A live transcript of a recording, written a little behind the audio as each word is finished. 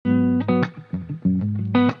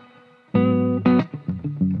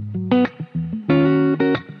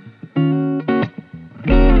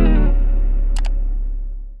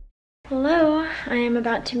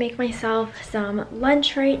about to make myself some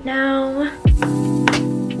lunch right now.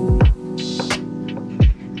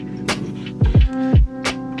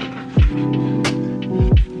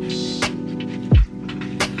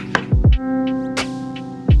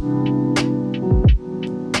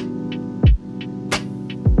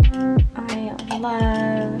 I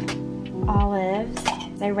love olives.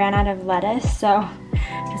 I ran out of lettuce, so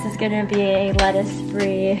this is gonna be a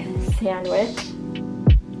lettuce-free sandwich.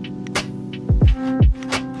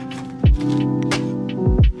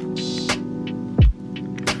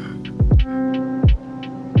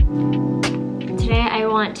 Today I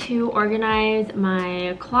want to organize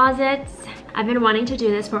my closets. I've been wanting to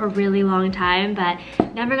do this for a really long time, but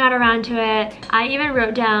never got around to it. I even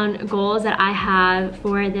wrote down goals that I have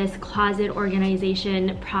for this closet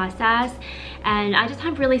organization process, and I just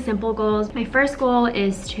have really simple goals. My first goal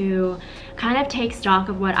is to kind of take stock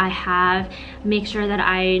of what I have, make sure that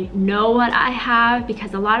I know what I have,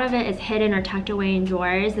 because a lot of it is hidden or tucked away in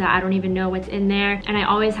drawers that I don't even know what's in there, and I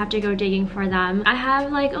always have to go digging for them. I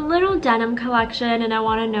have like a little denim collection, and I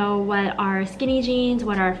want to know what are skinny jeans,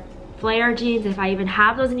 what are flare jeans, if I even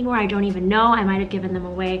have those anymore. I don't even know. I might have given them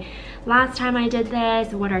away last time I did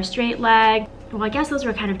this. What are straight leg? Well, I guess those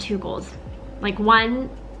were kind of two goals, like one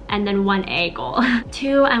and then 1A goal.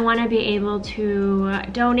 2, I want to be able to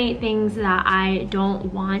donate things that I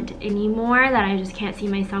don't want anymore, that I just can't see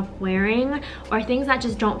myself wearing, or things that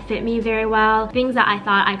just don't fit me very well, things that I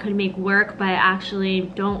thought I could make work but actually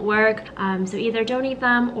don't work. So either donate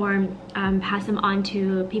them or pass them on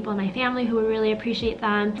to people in my family who would really appreciate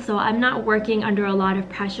them. So I'm not working under a lot of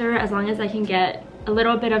pressure. As long as I can get a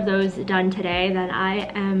little bit of those done today, then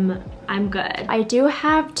I'm good. I do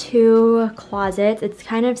have 2 closets. It's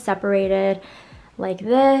kind of separated like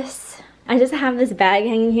this. I just have this bag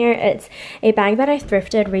hanging here. It's a bag that I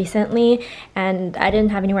thrifted recently, and I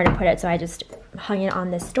didn't have anywhere to put it, so I just hung it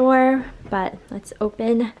on this door. But let's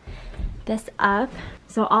open this up.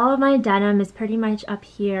 So all of my denim is pretty much up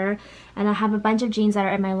here, and I have a bunch of jeans that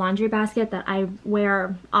are in my laundry basket that I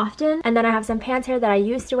wear often, and then I have some pants here that I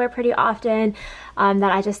used to wear pretty often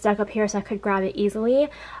that I just stuck up here so I could grab it easily.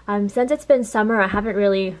 Since it's been summer, I haven't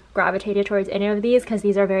really gravitated towards any of these because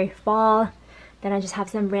these are very fall. Then I just have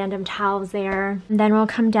some random towels there. And then we'll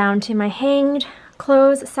come down to my hanged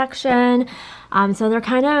clothes section. So they're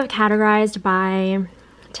kind of categorized by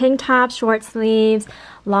tank tops, short sleeves,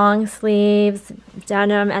 long sleeves,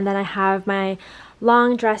 denim, and then I have my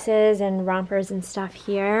long dresses and rompers and stuff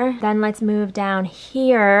here. Then let's move down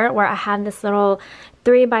here where I have this little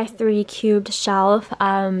 3x3 cubed shelf.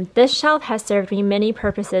 This shelf has served me many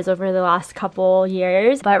purposes over the last couple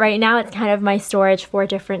years, but right now it's kind of my storage for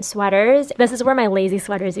different sweaters. This is where my lazy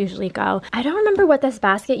sweaters usually go. I don't remember what this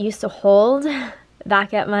basket used to hold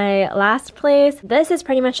back at my last place. This is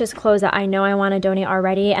pretty much just clothes that I know I want to donate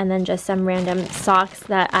already, and then just some random socks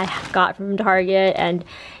that I got from Target and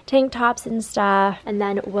tank tops and stuff. And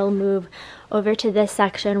then we'll move over to this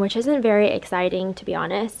section, which isn't very exciting, to be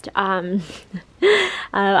honest. I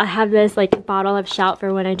have this like bottle of Shout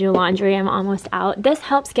for when I do laundry. I'm almost out. This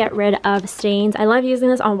helps get rid of stains. I love using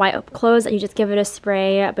this on white clothes. You just give it a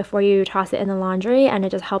spray before you toss it in the laundry, and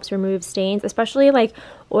it just helps remove stains, especially like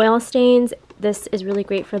oil stains. This is really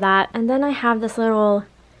great for that. And then I have this little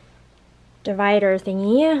divider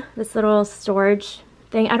thingy, this little storage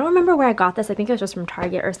thing. I don't remember where I got this. I think it was just from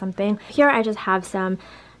Target or something. Here I just have some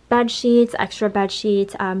bed sheets, extra bed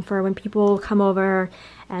sheets for when people come over,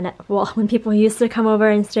 and well, when people used to come over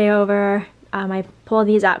and stay over. I pull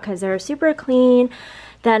these out because they're super clean.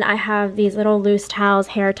 Then I have these little loose towels,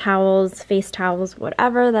 hair towels, face towels,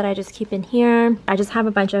 whatever, that I just keep in here. I just have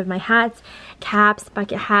a bunch of my hats, caps,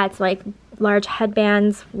 bucket hats, like large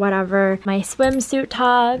headbands, whatever. My swimsuit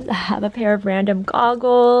tops. I have a pair of random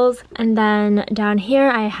goggles. And then down here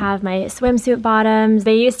I have my swimsuit bottoms.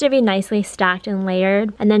 They used to be nicely stacked and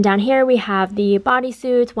layered. And then down here we have the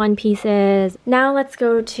bodysuits, one pieces. Now let's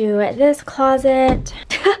go to this closet.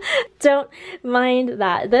 Don't mind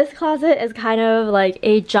that. This closet is kind of like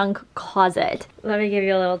a junk closet. Let me give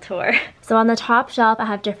you a little tour. So on the top shelf I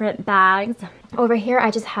have different bags. Over here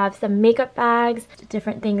I just have some makeup bags,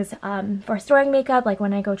 different things for storing makeup, like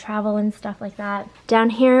when I go travel and stuff like that. Down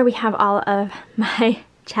here we have all of my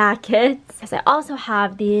jackets. I also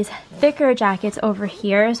have these thicker jackets over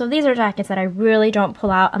here. So these are jackets that I really don't pull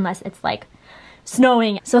out unless it's like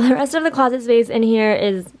snowing. So the rest of the closet space in here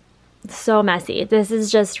is so messy. This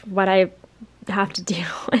is just what I have to deal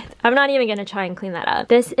with. I'm not even gonna try and clean that up.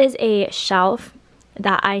 This is a shelf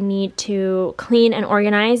that I need to clean and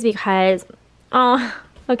organize because, oh,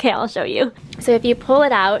 okay, I'll show you. So if you pull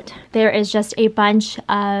it out, there is just a bunch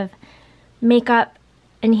of makeup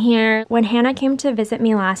in here. When Hannah came to visit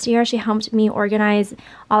me last year, she helped me organize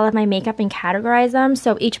all of my makeup and categorize them.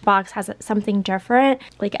 So each box has something different.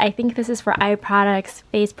 Like I think this is for eye products,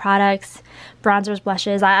 face products, bronzers,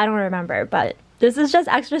 blushes. I don't remember, but this is just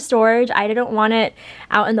extra storage. I didn't want it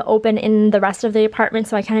out in the open in the rest of the apartment,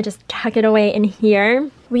 so I kind of just tuck it away in here.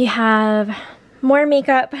 We have more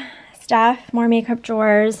makeup stuff, more makeup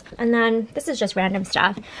drawers, and then this is just random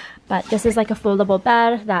stuff. But this is like a foldable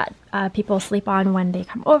bed that people sleep on when they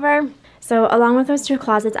come over. So along with those two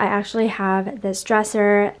closets, I actually have this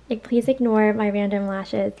dresser. Like, please ignore my random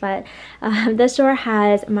lashes, but this drawer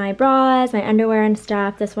has my bras, my underwear and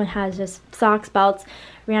stuff. This one has just socks, belts,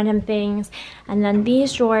 random things. And then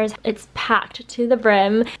these drawers, it's packed to the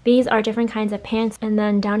brim. These are different kinds of pants. And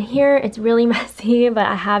then down here, it's really messy, but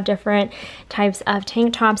I have different types of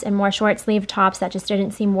tank tops and more short sleeve tops that just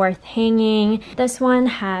didn't seem worth hanging. This one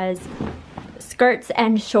has skirts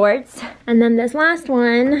and shorts. And then this last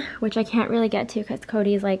one, which I can't really get to because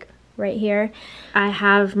Cody's like right here, I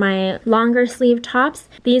have my longer sleeve tops.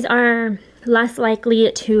 These are less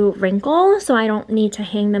likely to wrinkle, so I don't need to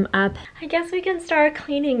hang them up. I guess we can start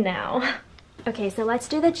cleaning now. Okay, so let's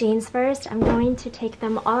do the jeans first. I'm going to take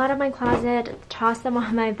them all out of my closet, toss them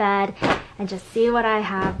on my bed, and just see what I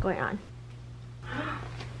have going on.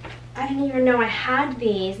 I didn't even know I had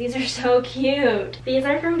these. These are so cute. These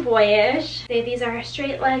are from Boyish. These are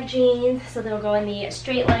straight leg jeans, so they'll go in the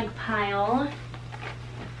straight leg pile.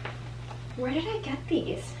 Where did I get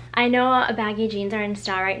these? I know baggy jeans are in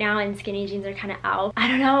style right now and skinny jeans are kind of out. I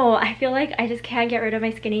don't know. I feel like I just can't get rid of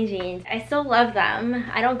my skinny jeans. I still love them.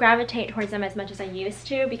 I don't gravitate towards them as much as I used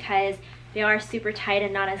to because they are super tight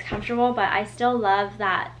and not as comfortable, but I still love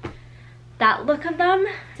that look of them.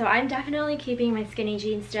 So I'm definitely keeping my skinny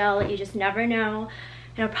jeans still. You just never know.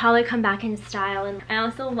 It'll probably come back in style. And I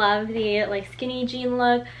also love the like skinny jean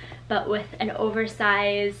look, but with an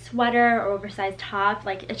oversized sweater or oversized top.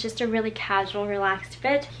 Like, it's just a really casual, relaxed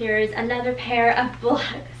fit. Here's another pair of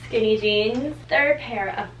black skinny jeans. Third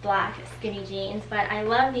pair of black skinny jeans, but I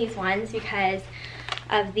love these ones because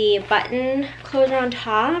of the button closure on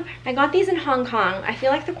top. I got these in Hong Kong. I feel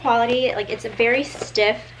like the quality, like, it's a very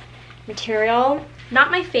stiff material.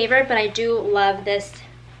 Not my favorite, but I do love this,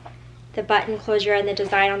 the button closure and the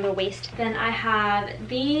design on the waist. Then I have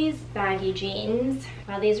these baggy jeans.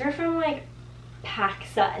 Wow, these are from like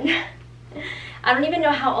PacSun. I don't even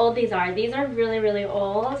know how old these are. These are really, really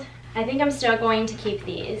old. I think I'm still going to keep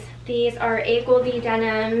these. These are A. Goldie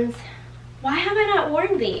denims. Why have I not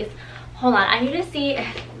worn these? Hold on, I need to see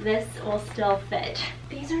if this will still fit.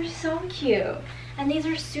 These are so cute. And these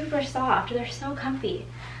are super soft. They're so comfy.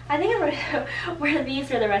 I think I'm gonna wear these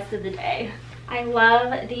for the rest of the day. I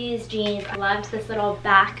love these jeans. I loved this little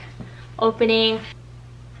back opening.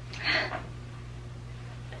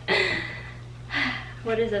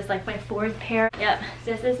 What is this, like my fourth pair? Yep,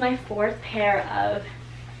 this is my fourth pair of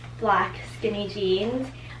black skinny jeans.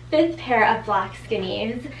 Fifth pair of black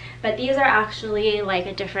skinnies, but these are actually like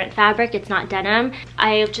a different fabric. It's not denim.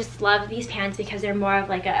 I just love these pants because they're more of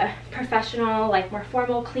like a professional, like more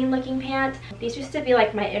formal, clean looking pant. These used to be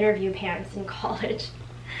like my interview pants in college.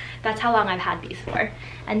 That's how long I've had these for.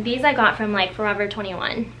 And these I got from like Forever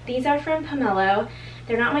 21. These are from Pomelo.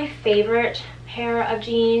 They're not my favorite pair of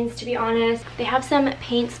jeans, to be honest. They have some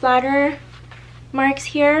paint splatter marks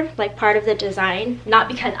here, like part of the design. Not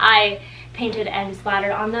because I painted and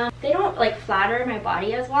splattered on them. They don't like flatter my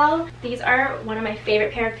body as well. These are one of my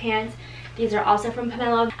favorite pair of pants. These are also from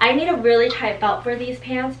Pomelo. I need a really tight belt for these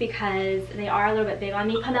pants because they are a little bit big on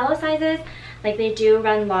me. Pomelo sizes, like they do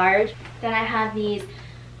run large. Then I have these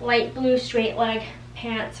light blue straight leg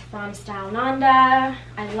pants from Style Nanda.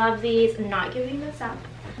 I love these. I'm not giving this up.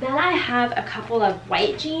 Then I have a couple of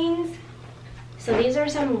white jeans. So these are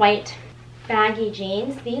some white baggy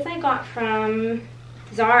jeans. These I got from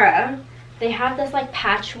Zara. They have this like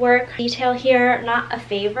patchwork detail here, not a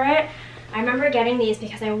favorite. I remember getting these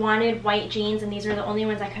because I wanted white jeans and these are the only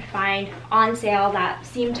ones I could find on sale that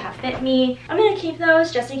seemed to fit me. I'm gonna keep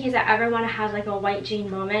those just in case I ever want to have like a white jean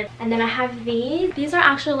moment. And then I have these. These are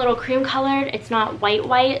actually a little cream colored. It's not white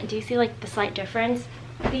white. Do you see like the slight difference?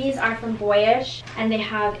 These are from Boyish and they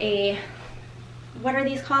have a, what are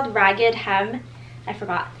these called? Ragged hem. I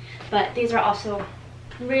forgot. But these are also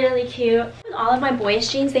really cute. With all of my Boyish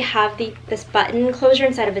jeans, they have this button closure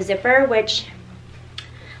instead of a zipper, which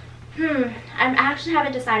I actually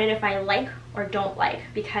haven't decided if I like or don't like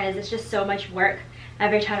because it's just so much work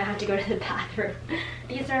every time I have to go to the bathroom.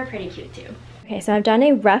 These are pretty cute too. Okay, so I've done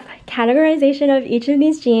a rough categorization of each of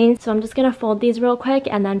these jeans, so I'm just gonna fold these real quick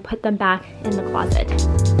and then put them back in the closet.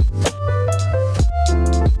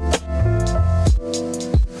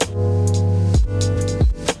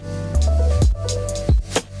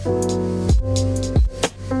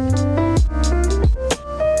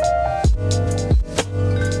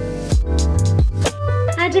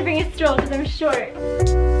 short.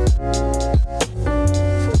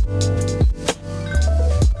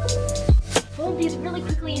 Fold these really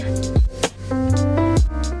quickly.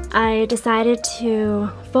 I decided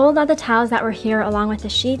to fold all the towels that were here along with the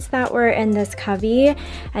sheets that were in this cubby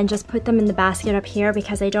and just put them in the basket up here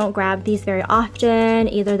because I don't grab these very often.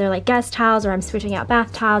 Either they're like guest towels or I'm switching out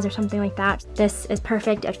bath towels or something like that. This is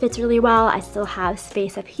perfect. It fits really well. I still have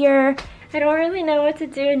space up here. I don't really know what to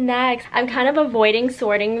do next. I'm kind of avoiding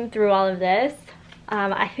sorting through all of this.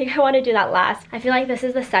 I think I want to do that last. I feel like this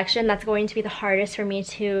is the section that's going to be the hardest for me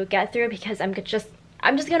to get through because I'm just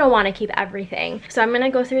gonna want to keep everything. So I'm gonna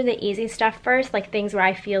go through the easy stuff first, like things where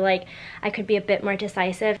I feel like I could be a bit more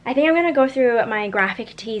decisive. I think I'm gonna go through my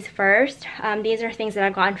graphic tees first. These are things that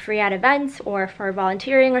I've gotten free at events or for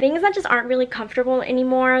volunteering, or things that just aren't really comfortable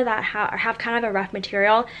anymore, that have kind of a rough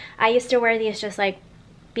material. I used to wear these just like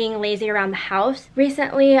being lazy around the house.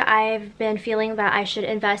 Recently, I've been feeling that I should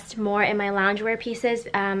invest more in my loungewear pieces,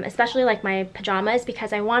 especially like my pajamas,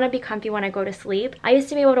 because I want to be comfy when I go to sleep. I used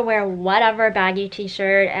to be able to wear whatever baggy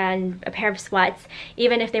t-shirt and a pair of sweats,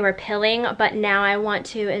 even if they were pilling, but now I want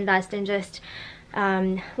to invest in just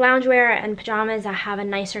loungewear and pajamas that have a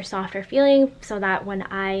nicer, softer feeling so that when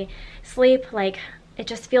I sleep, like, it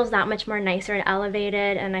just feels that much more nicer and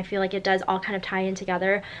elevated, and I feel like it does all kind of tie in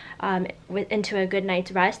together into a good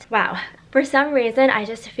night's rest. Wow. For some reason, I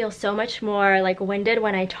just feel so much more like winded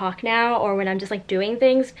when I talk now or when I'm just like doing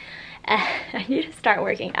things. I need to start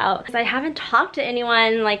working out because I haven't talked to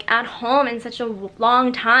anyone like at home in such a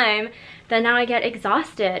long time that now I get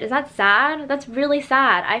exhausted. Is that sad? That's really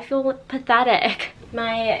sad. I feel pathetic.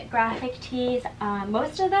 My graphic tees,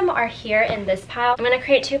 most of them are here in this pile. I'm gonna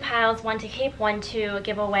create two piles, one to keep, one to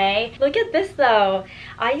give away. Look at this though.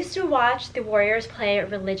 I used to watch the Warriors play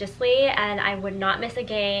religiously and I would not miss a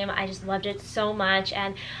game. I just loved it so much,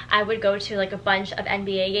 and I would go to like a bunch of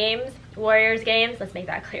NBA games, Warriors games, let's make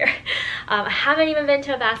that clear. I haven't even been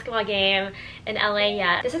to a basketball game in LA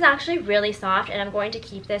yet. This is actually really soft and I'm going to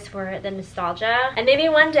keep this for the nostalgia. And maybe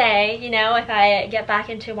one day, you know, if I get back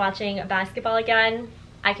into watching basketball again,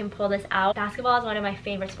 I can pull this out. Basketball is one of my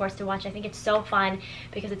favorite sports to watch. I think it's so fun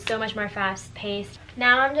because it's so much more fast-paced.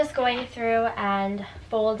 Now I'm just going through and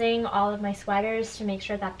folding all of my sweaters to make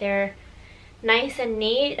sure that they're nice and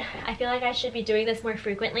neat. I feel like I should be doing this more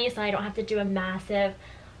frequently so I don't have to do a massive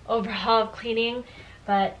overhaul of cleaning,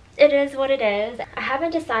 but it is what it is. I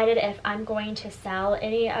haven't decided if I'm going to sell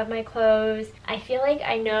any of my clothes. I feel like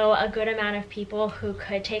I know a good amount of people who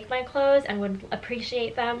could take my clothes and would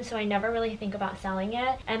appreciate them, so I never really think about selling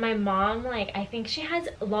it. And my mom, like, I think she has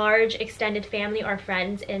large extended family or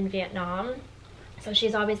friends in Vietnam, so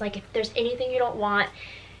she's always like, if there's anything you don't want,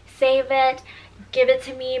 save it, give it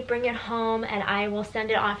to me, bring it home, and I will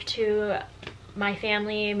send it off to my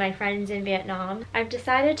family, my friends in Vietnam. I've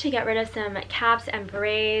decided to get rid of some caps and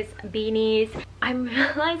berets, beanies. I'm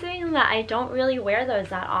realizing that I don't really wear those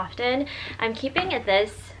that often. I'm keeping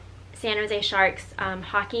this San Jose Sharks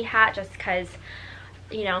hockey hat just because,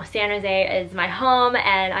 you know, San Jose is my home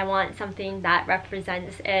and I want something that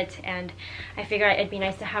represents it, and I figure it'd be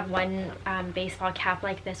nice to have one baseball cap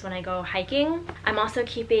like this when I go hiking. I'm also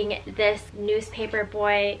keeping this newspaper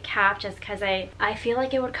boy cap just because I feel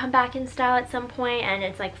like it would come back in style at some point, and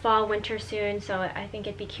it's like fall, winter soon, so I think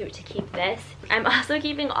it'd be cute to keep this. I'm also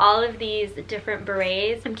keeping all of these different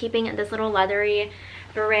berets. I'm keeping this little leathery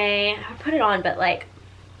beret. I put it on, but like,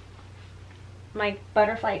 my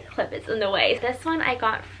butterfly clip is in the way. This one I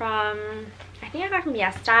got from, I think I got from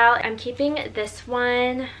Yes Style. I'm keeping this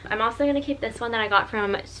one. I'm also going to keep this one that I got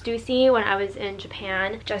from Stussy when I was in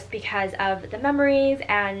Japan, just because of the memories,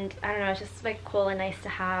 and I don't know, it's just like cool and nice to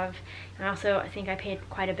have. And also I think I paid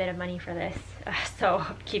quite a bit of money for this, so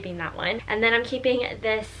I'm keeping that one. And then I'm keeping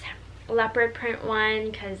this leopard print one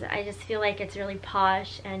because I just feel like it's really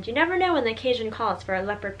posh, and you never know when the occasion calls for a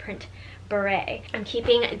leopard print beret. I'm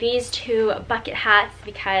keeping these two bucket hats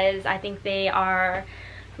because I think they are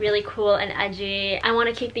really cool and edgy. I want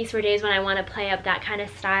to keep these for days when I want to play up that kind of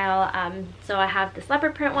style. So I have this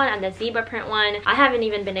leopard print one and the zebra print one. I haven't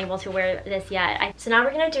even been able to wear this yet. So now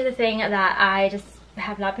we're gonna do the thing that I just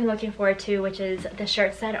have not been looking forward to, which is the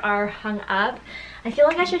shirts that are hung up. I feel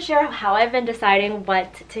like I should share how I've been deciding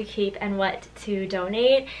what to keep and what to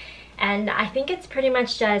donate, and I think it's pretty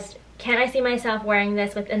much just, can I see myself wearing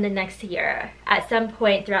this within the next year at some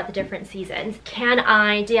point throughout the different seasons? Can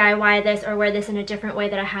I DIY this or wear this in a different way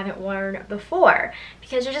that I haven't worn before?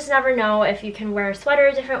 Because you just never know if you can wear a sweater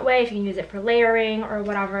a different way, if you can use it for layering or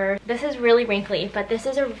whatever. This is really wrinkly, but this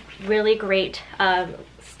is a really great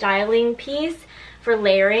styling piece for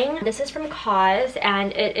layering. This is from COS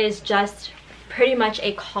and it is just pretty much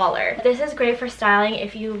a collar. This is great for styling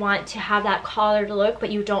if you want to have that collared look, but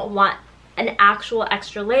you don't want an actual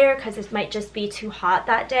extra layer because this might just be too hot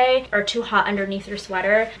that day or too hot underneath your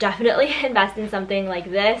sweater. Definitely invest in something like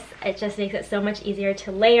this. It just makes it so much easier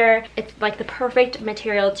to layer. It's like the perfect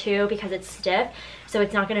material too because it's stiff, so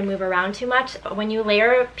it's not going to move around too much. But when you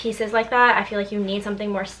layer pieces like that, I feel like you need something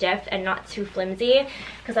more stiff and not too flimsy,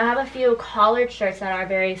 because I have a few collared shirts that are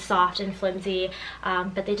very soft and flimsy,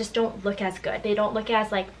 but they just don't look as good. They don't look as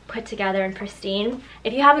like put together and pristine.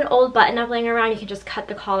 If you have an old button up laying around, you can just cut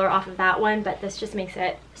the collar off of that one, but this just makes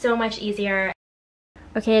it so much easier.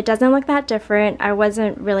 Okay, it doesn't look that different. I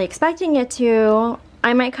wasn't really expecting it to.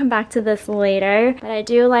 I might come back to this later, but I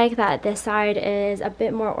do like that this side is a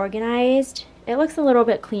bit more organized. It looks a little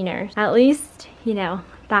bit cleaner. At least, you know,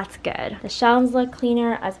 that's good. The shelves look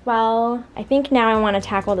cleaner as well. I think now I want to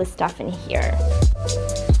tackle the stuff in here.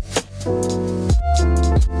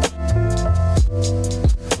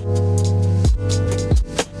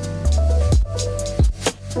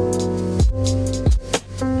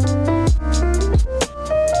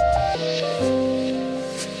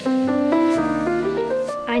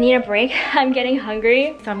 I need a break. I'm getting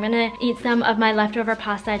hungry, so I'm gonna eat some of my leftover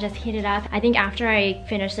pasta I just heated up. I think after I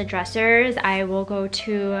finish the dressers, I will go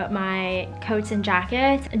to my coats and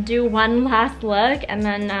jackets, do one last look, and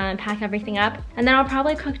then pack everything up. And then I'll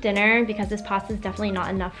probably cook dinner because this pasta is definitely not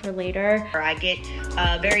enough for later. I get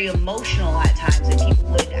very emotional at times and people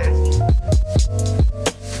would ask me.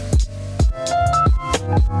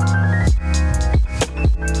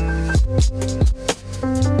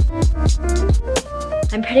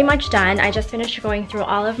 I'm pretty much done. I just finished going through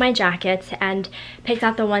all of my jackets and picked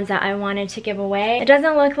out the ones that I wanted to give away. It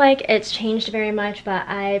doesn't look like it's changed very much, but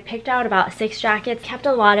I picked out about 6 jackets, kept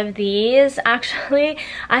a lot of these. Actually,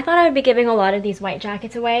 I thought I would be giving a lot of these white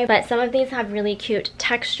jackets away, but some of these have really cute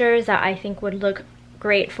textures that I think would look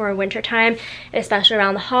great for winter time, especially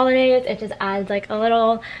around the holidays. It just adds like a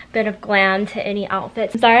little bit of glam to any outfit.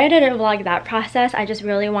 I'm sorry I didn't vlog that process. I just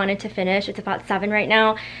really wanted to finish. It's about 7 right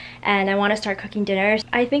now and I want to start cooking dinner.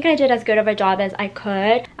 I think I did as good of a job as I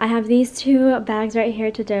could. I have these 2 bags right here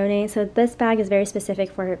to donate. So this bag is very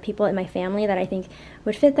specific for people in my family that I think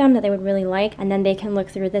would fit them, that they would really like, and then they can look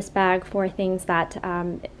through this bag for things that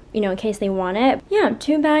you know, in case they want it. Yeah,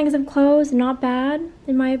 2 bags of clothes, not bad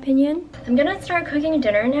in my opinion. I'm gonna start cooking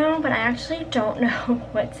dinner now, but I actually don't know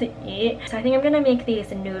what to eat. So I think I'm gonna make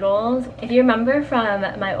these noodles. If you remember from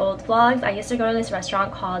my old vlogs, I used to go to this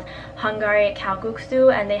restaurant called Hungary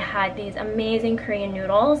Kalguksu, and they had these amazing Korean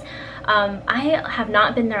noodles. I have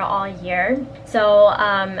not been there all year, so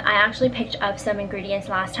I actually picked up some ingredients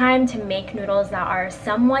last time to make noodles that are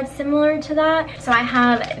somewhat similar to that. So I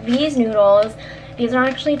have these noodles. These are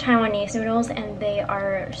actually Taiwanese noodles and they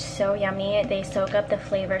are so yummy. They soak up the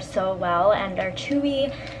flavor so well and they're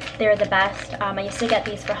chewy. They're the best. I used to get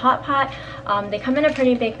these for hot pot. They come in a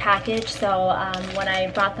pretty big package, so when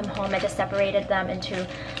I brought them home I just separated them into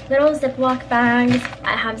little Ziploc bags.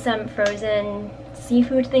 I have some frozen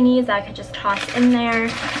seafood thingies that I could just toss in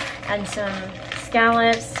there and some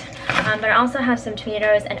scallops. But I also have some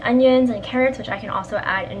tomatoes and onions and carrots, which I can also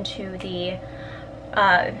add into the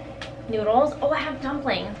noodles. Oh, I have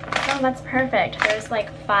dumplings. Oh, that's perfect. There's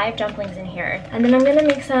like 5 dumplings in here. And then I'm gonna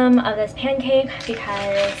make some of this pancake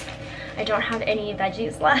because I don't have any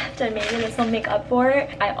veggies left and maybe this will make up for it.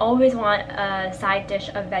 I always want a side dish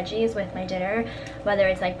of veggies with my dinner, whether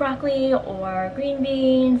it's like broccoli or green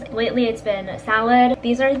beans. Lately it's been salad.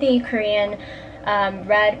 These are the Korean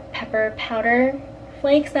red pepper powder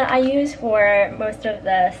flakes that I use for most of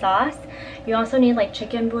the sauce. You also need like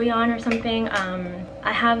chicken bouillon or something.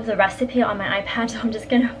 I have the recipe on my iPad, so I'm just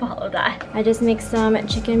gonna follow that. I just mixed some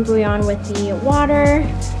chicken bouillon with the water.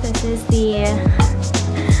 This is the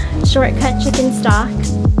shortcut chicken stock.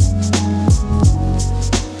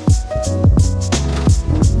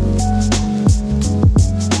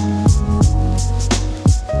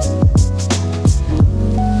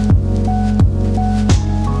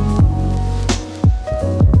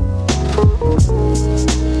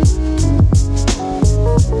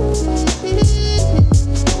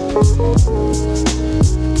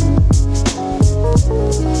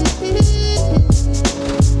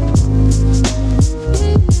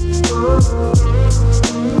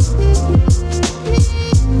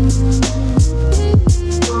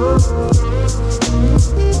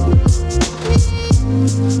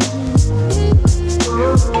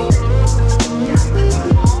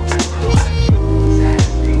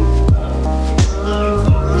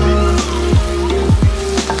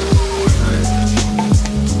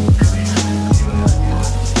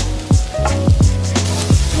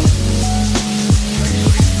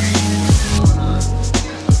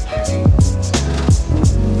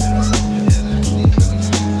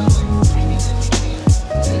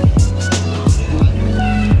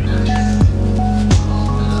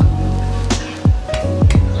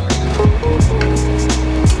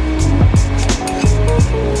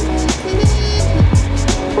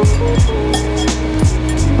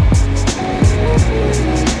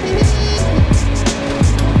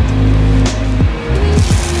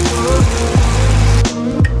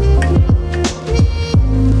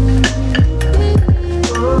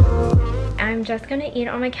 just gonna eat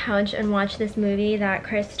on my couch and watch this movie that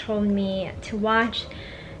Chris told me to watch,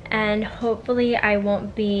 and hopefully I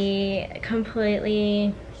won't be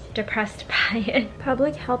completely depressed by it.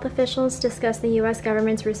 Public health officials discuss the US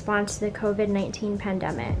government's response to the COVID-19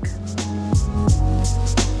 pandemic.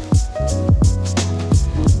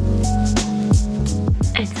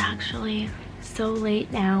 It's actually so late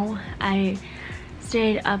now. I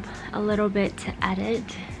stayed up a little bit to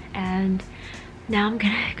edit, and now I'm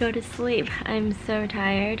gonna go to sleep. I'm so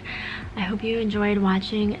tired. I hope you enjoyed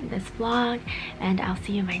watching this vlog, and I'll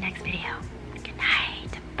see you in my next video. Good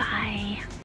night. Bye.